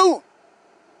can shoot.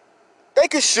 They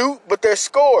can shoot, but they're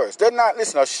scorers. They're not,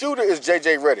 listen, a shooter is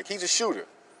J.J. Redick. He's a shooter.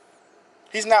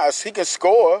 He can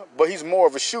score, but he's more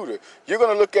of a shooter. You're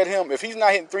going to look at him, if he's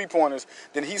not hitting 3-pointers,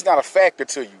 then he's not a factor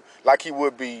to you like he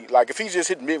would be. Like if he's just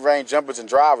hitting mid-range jumpers and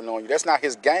driving on you, that's not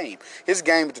his game. His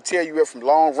game is to tear you up from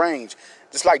long range.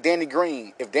 Just like Danny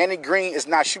Green. If Danny Green is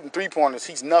not shooting 3-pointers,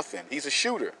 he's nothing. He's a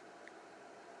shooter.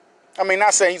 I mean,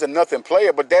 not saying he's a nothing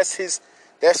player, but that's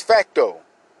facto.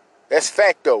 That's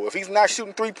facto. If he's not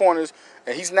shooting 3-pointers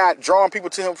and he's not drawing people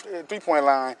to him from the 3-point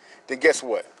line, then guess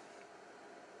what?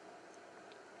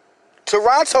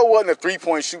 Toronto wasn't a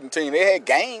 3-point shooting team. They had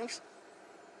games.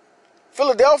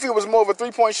 Philadelphia was more of a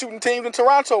 3-point shooting team than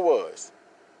Toronto was.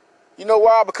 You know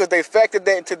why? Because they factored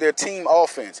that into their team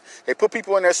offense. They put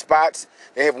people in their spots.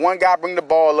 They have one guy bring the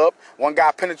ball up, one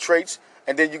guy penetrates,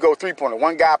 and then you go 3-pointer.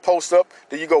 One guy posts up,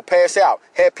 then you go pass out.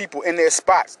 Have people in their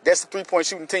spots. That's a 3-point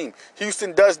shooting team.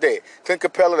 Houston does that. Clint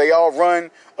Capella, they all run.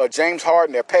 James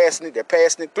Harden, they're passing it.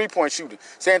 3-point shooting.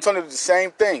 San Antonio did the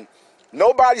same thing.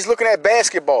 Nobody's looking at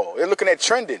basketball. They're looking at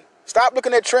trending. Stop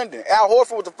looking at trending. Al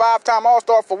Horford was a 5-time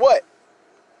All-Star for what?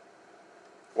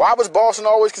 Why was Boston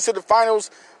always considered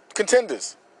finals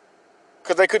contenders?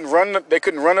 Because they couldn't run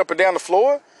up and down the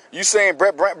floor? You saying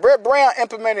Brett Brown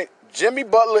implemented Jimmy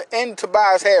Butler and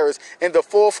Tobias Harris in the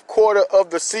 4th quarter of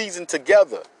the season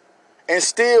together and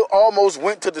still almost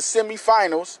went to the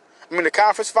the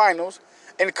conference finals,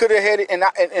 and could have had it.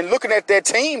 And looking at that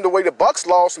team, the way the Bucks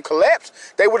lost and collapsed,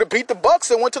 they would have beat the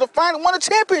Bucks and went to the final, won a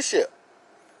championship.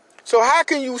 So how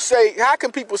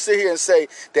can people sit here and say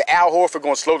that Al Horford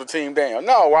going to slow the team down?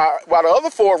 No, while the other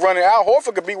four running, Al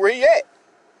Horford could be where he at.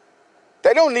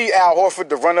 They don't need Al Horford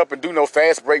to run up and do no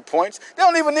fast break points. They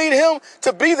don't even need him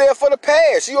to be there for the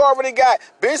pass. You already got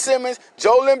Ben Simmons,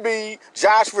 Joel Embiid,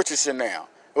 Josh Richardson now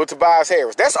with Tobias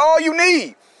Harris. That's all you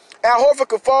need. Al Horford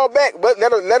could fall back, but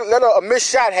let a missed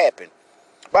shot happen.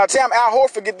 By the time Al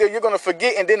Horford get there, you're going to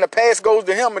forget, and then the pass goes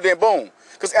to him, and then boom.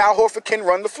 Because Al Horford can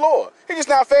run the floor. He's just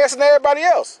not faster than everybody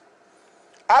else.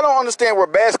 I don't understand where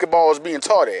basketball is being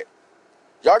taught at.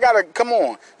 Y'all got to, come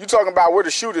on. You talking about where the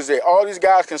shooters at. All these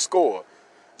guys can score.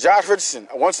 Josh Richardson,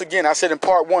 once again, I said in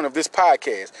part 1 of this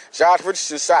podcast, Josh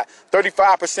Richardson shot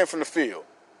 35% from the field.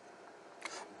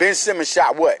 Ben Simmons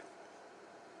shot what?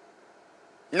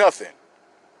 Nothing.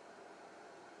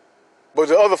 But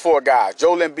the other 4 guys,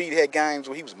 Joel Embiid had games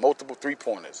where he was multiple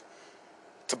three-pointers.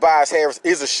 Tobias Harris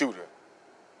is a shooter.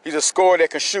 He's a scorer that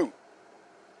can shoot.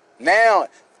 Now,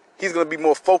 he's going to be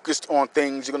more focused on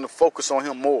things. You're going to focus on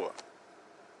him more.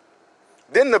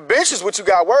 Then the bench is what you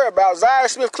got to worry about. Zaire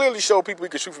Smith clearly showed people he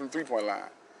can shoot from the three-point line.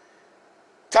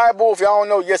 Ty Bull, if y'all don't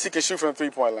know, yes, he can shoot from the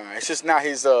three-point line. It's just not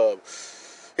his,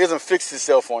 he hasn't fixed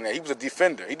himself on that. He was a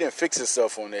defender. He didn't fix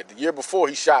himself on that. The year before,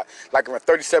 he shot like around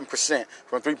 37%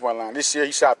 from the three-point line. This year,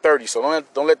 he shot 30%. So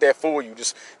don't let that fool you.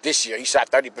 Just this year, he shot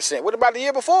 30%. What about the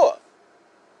year before?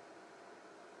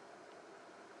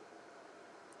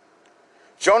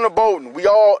 Jonah Bolden,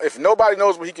 if nobody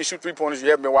knows when he can shoot three-pointers, you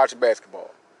haven't been watching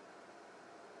basketball.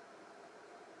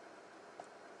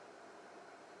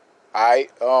 All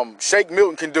right, Shake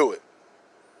Milton can do it.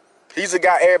 He's the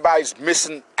guy everybody's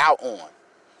missing out on.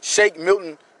 Shake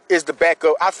Milton is the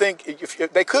backup. I think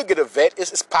if they could get a vet,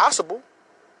 it's possible.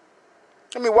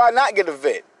 I mean, why not get a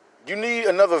vet? You need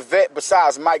another vet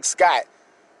besides Mike Scott.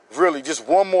 Really, just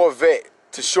one more vet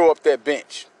to show up that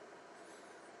bench.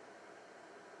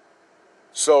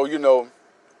 So,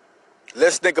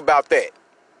 let's think about that.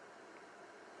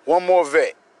 One more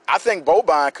vet. I think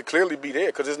Boban could clearly be there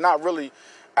because it's not really...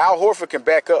 Al Horford can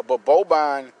back up, but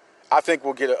Boban, I think,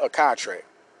 will get a contract.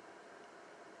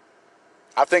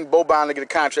 I think Boban will get a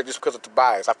contract just because of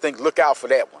Tobias. I think look out for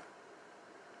that one.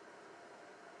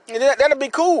 And that'll be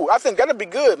cool. I think that'll be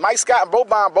good. Mike Scott and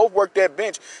Boban both work that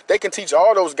bench. They can teach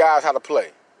all those guys how to play.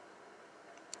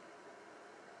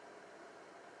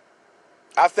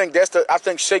 I think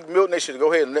Shake Milton, they should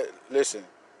go ahead and listen.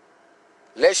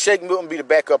 Let Shake Milton be the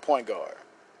backup point guard.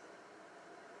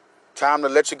 Time to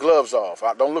let your gloves off.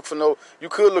 Don't look for you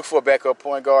could look for a backup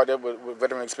point guard that with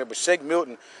veteran experience, but Shake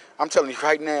Milton, I'm telling you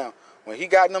right now, when he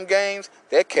got in them games,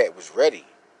 that cat was ready.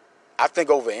 I think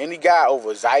over any guy,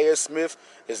 over Zaire Smith,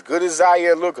 as good as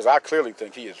Zaire look, because I clearly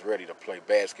think he is ready to play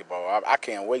basketball. I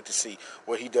can't wait to see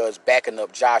what he does backing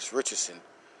up Josh Richardson.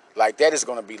 Like, that is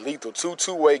going to be lethal.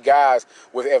 Two-way guys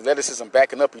with athleticism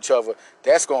backing up each other,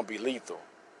 that's going to be lethal.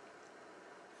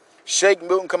 Shake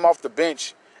Milton come off the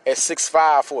bench at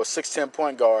 6'5" for a 6'10"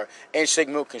 point guard, and Shake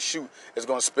Milton can shoot, is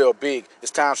going to spell big.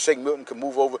 It's time Shake Milton can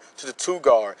move over to the 2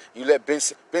 guard. You let Ben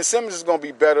Simmons is going to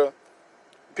be better.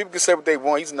 People can say what they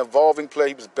want. He's an evolving player.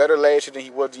 He was better last year than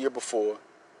he was the year before.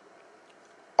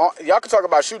 Y'all can talk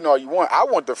about shooting all you want. I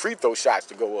want the free throw shots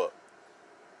to go up.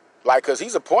 Like, because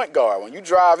he's a point guard. When you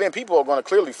drive in, people are going to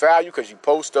clearly foul you because you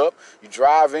post up, you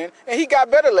drive in. And he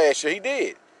got better last year. He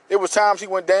did. There was times he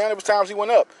went down. There was times he went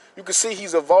up. You can see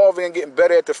he's evolving and getting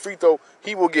better at the free throw.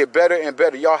 He will get better and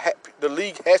better. The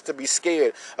league has to be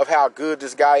scared of how good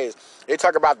this guy is. They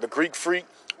talk about the Greek Freak.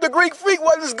 The Greek Freak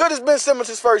wasn't as good as Ben Simmons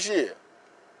his first year.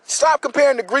 Stop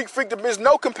comparing the Greek Freak to Ben. There's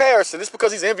no comparison. It's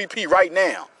because he's MVP right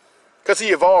now. Because he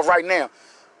evolved right now.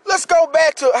 Let's go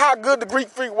back to how good the Greek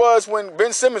Freak was when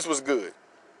Ben Simmons was good.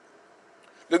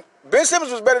 Ben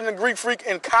Simmons was better than the Greek Freak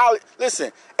in college.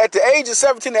 Listen, at the age of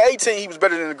 17 to 18, he was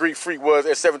better than the Greek Freak was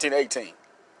at 17 to 18.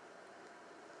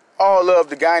 All love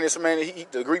the guy in this man.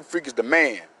 The Greek Freak is the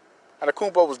man.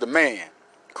 Antetokounmpo was the man.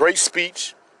 Great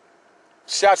speech.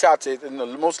 Shouts out to,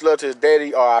 most love to his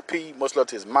daddy, R.I.P. Most love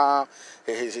to his mom,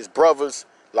 his brothers.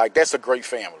 Like, that's a great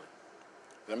family.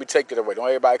 Let me take that away. Don't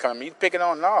everybody come to me picking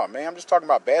on. No, man, I'm just talking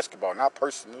about basketball, not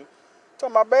personal. I'm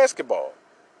talking about basketball.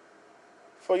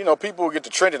 For, people get to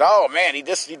trending. Oh, man, he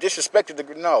disrespected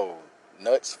the... No.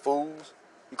 Nuts, fools.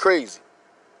 You crazy.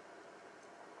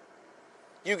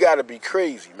 You got to be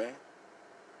crazy, man.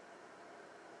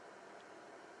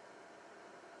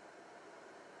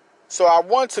 So I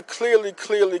want to clearly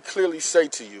say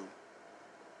to you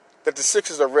that the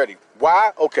Sixers are ready.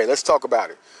 Why? Okay, let's talk about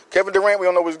it. Kevin Durant, we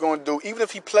don't know what he's going to do. Even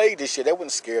if he played this year, that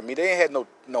wouldn't scare me. They ain't had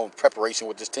no preparation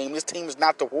with this team. This team is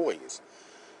not the Warriors.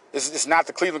 It's not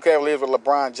the Cleveland Cavaliers with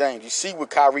LeBron James. You see what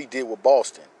Kyrie did with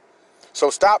Boston. So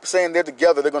stop saying they're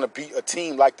together. They're going to beat a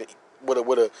team like with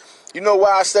a. You know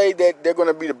why I say that they're going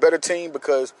to be the better team?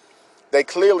 Because they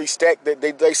clearly stacked that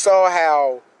they saw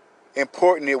how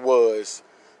important it was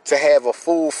to have a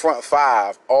full front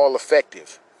five all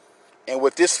effective. And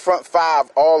with this front five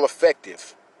all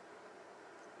effective,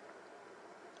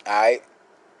 all right,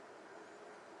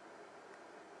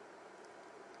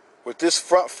 with this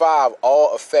front five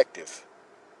all effective,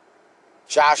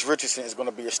 Josh Richardson is going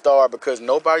to be a star because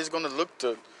nobody's going to look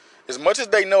to, as much as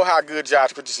they know how good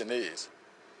Josh Richardson is,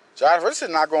 Josh Richardson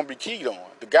is not going to be keyed on.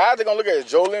 The guys they're going to look at is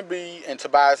Joel Embiid and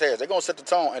Tobias Harris. They're going to set the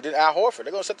tone. And then Al Horford,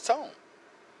 they're going to set the tone.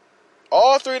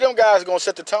 All three of them guys are going to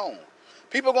set the tone.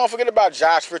 People are going to forget about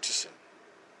Josh Richardson.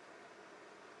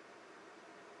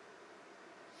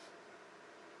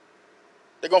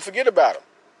 They're going to forget about him.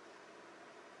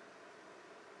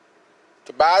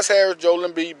 Tobias Harris, Joel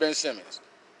Embiid, Ben Simmons.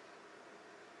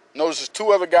 Notice there's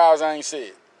two other guys I ain't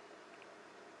said.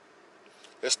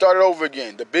 Let's start it over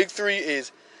again. The big three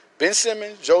is Ben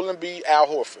Simmons, Joel Embiid, Al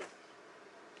Horford.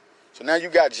 So now you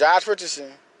got Josh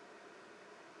Richardson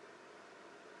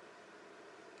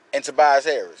and Tobias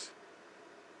Harris.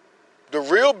 The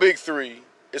real big three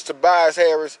is Tobias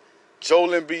Harris, Joel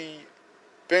Embiid,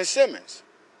 Ben Simmons.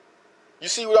 You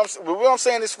see what I'm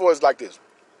saying this for is like this.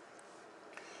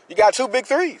 You got two big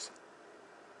threes.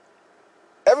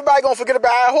 Everybody gonna forget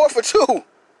about Al Horford too.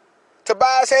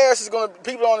 Tobias Harris is gonna.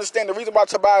 People don't understand the reason why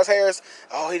Tobias Harris.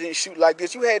 Oh, he didn't shoot like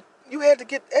this. You had to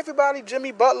get everybody.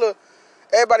 Jimmy Butler.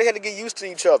 Everybody had to get used to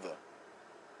each other.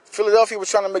 Philadelphia was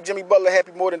trying to make Jimmy Butler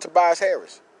happy more than Tobias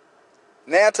Harris.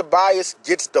 Now Tobias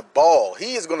gets the ball.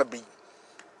 He is gonna be.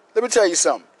 Let me tell you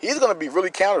something. He's gonna be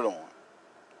really counted on.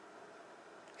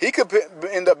 He could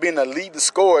end up being the lead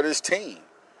scorer of this team.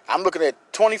 I'm looking at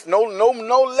 20,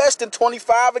 no less than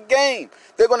 25 a game.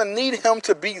 They're going to need him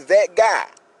to be that guy.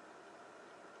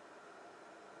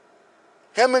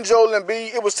 Him and Joel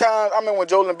Embiid, it was times, I remember when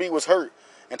Joel Embiid was hurt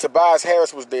and Tobias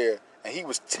Harris was there and he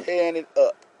was tearing it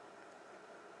up.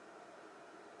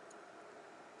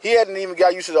 He hadn't even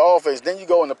got used to the offense. Then you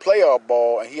go in the playoff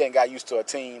ball and he ain't got used to a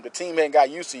team. The team hadn't got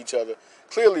used to each other.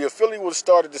 Clearly, if Philly would have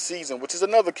started the season, which is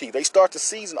another key, they start the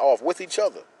season off with each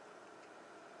other.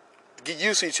 Get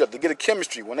used to each other, to get a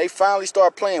chemistry. When they finally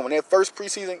start playing, when that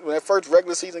first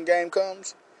regular season game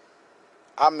comes,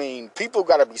 I mean, people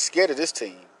got to be scared of this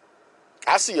team.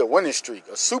 I see a winning streak,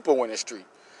 a super winning streak.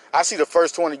 I see the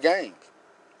first 20 games.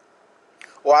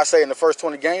 Or I say in the first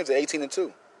 20 games, they're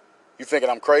 18-2. You thinking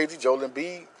I'm crazy? Joel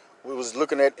Embiid was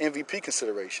looking at MVP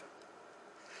consideration.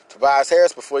 Tobias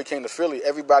Harris, before he came to Philly,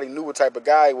 everybody knew what type of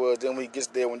guy he was. Then when he gets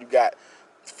there, when you got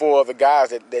four other guys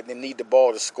that need the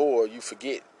ball to score, you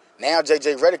forget. Now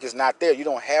J.J. Redick is not there. You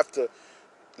don't have to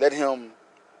let him,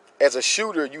 as a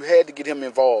shooter, you had to get him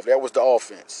involved. That was the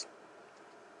offense.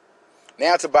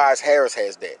 Now Tobias Harris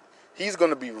has that. He's going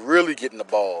to be really getting the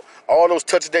ball. All those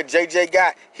touches that J.J.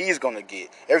 got, he's going to get.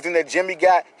 Everything that Jimmy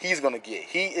got, he's going to get.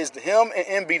 Him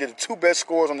and Embiid are the two best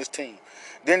scorers on this team.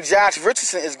 Then Josh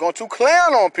Richardson is going to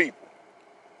clown on people.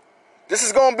 This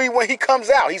is going to be when he comes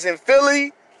out. He's in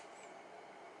Philly.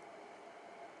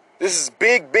 This is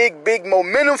big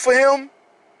momentum for him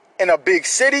in a big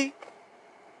city.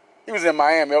 He was in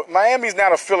Miami. Miami's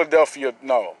not a Philadelphia,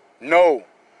 no.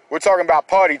 We're talking about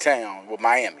party town with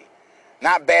Miami,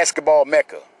 not basketball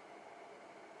mecca.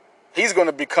 He's going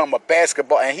to become a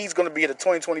basketball, and he's going to be at a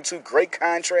 2022 great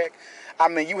contract. I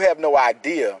mean, you have no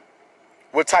idea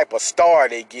what type of star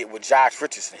they get with Josh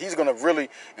Richardson. He's going to really,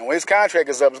 and when his contract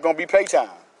is up, it's going to be pay time.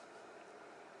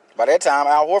 By that time,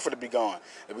 Al Horford will be gone.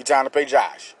 It'll be time to pay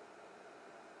Josh.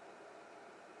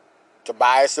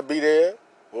 Tobias will be there.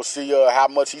 We'll see how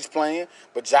much he's playing.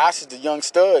 But Josh is the young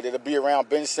stud that'll be around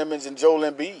Ben Simmons and Joel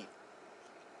Embiid.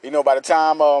 You know, by the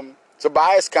time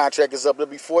Tobias' contract is up, it'll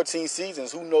be 14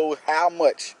 seasons. Who knows how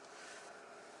much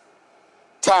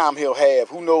time he'll have.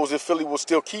 Who knows if Philly will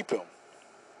still keep him.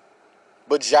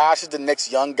 But Josh is the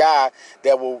next young guy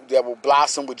that will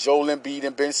blossom with Joel Embiid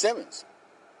and Ben Simmons.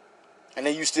 And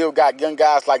then you still got young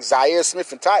guys like Zaire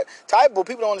Smith and Tybalt.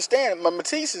 People don't understand.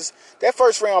 Matisse is that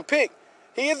first round pick.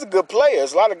 He is a good player.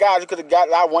 There's a lot of guys who could have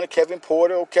got. I wanted Kevin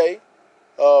Porter, okay.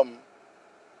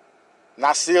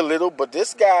 Nasir Little, but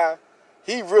this guy,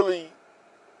 he really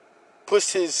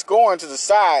pushed his scoring to the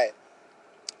side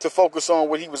to focus on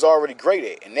what he was already great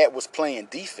at, and that was playing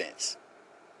defense.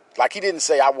 Like, he didn't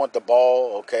say, I want the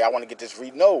ball, okay, I want to get this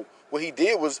read. No, what he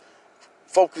did was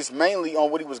focus mainly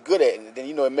on what he was good at, and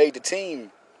then, it made the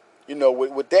team,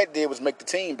 what that did was make the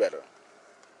team better.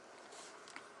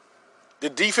 The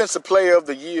defensive player of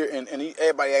the year, and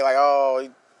everybody act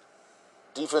like,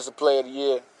 defensive player of the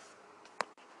year.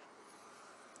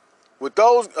 With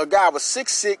those, a guy was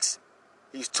 6'6",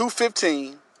 he's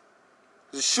 215,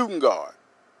 he's a shooting guard.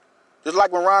 Just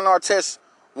like when Ron Artest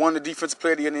won the Defensive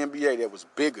Player of the Year in the NBA, that was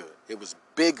bigger. It was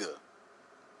bigger.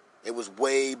 It was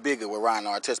way bigger with Ron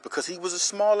Artest because he was a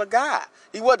smaller guy.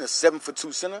 He wasn't a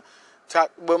 7'2" center.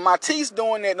 But Matisse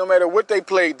doing that no matter what they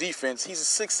play defense, he's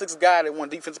a 6'6" guy that won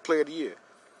Defensive Player of the Year.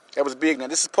 That was big. Now,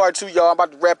 this is part 2, y'all. I'm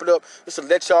about to wrap it up. Just to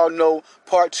let y'all know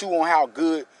part 2 on how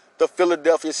good the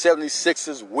Philadelphia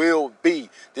 76ers will be.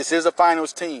 This is a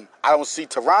finals team. I don't see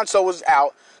Toronto is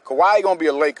out. Kawhi going to be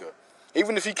a Laker.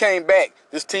 Even if he came back,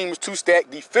 this team was too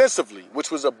stacked defensively,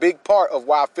 which was a big part of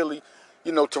why Philly,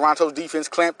 Toronto's defense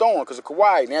clamped on because of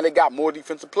Kawhi. Now they got more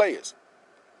defensive players.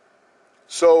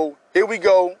 So, here we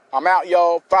go. I'm out,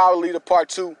 y'all. Follow Leader Part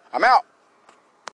 2. I'm out.